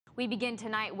We begin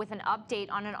tonight with an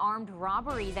update on an armed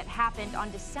robbery that happened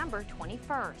on December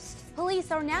 21st.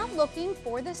 Police are now looking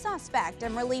for the suspect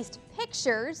and released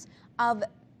pictures of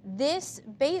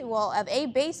a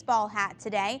baseball hat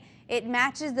today. It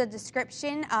matches the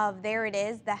description of, there it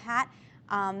is, the hat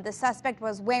the suspect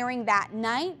was wearing that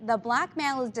night. The black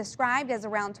male is described as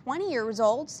around 20 years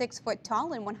old, 6 foot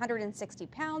tall and 160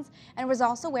 pounds, and was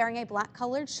also wearing a black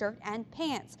colored shirt and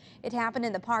pants. It happened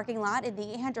in the parking lot in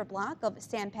the 800 block of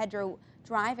San Pedro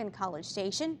Drive in College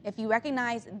Station. If you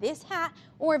recognize this hat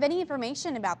or have any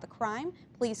information about the crime,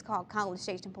 please call College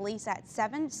Station Police at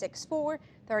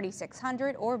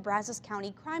 764-3600 or Brazos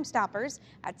County Crime Stoppers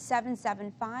at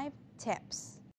 775-TIPS.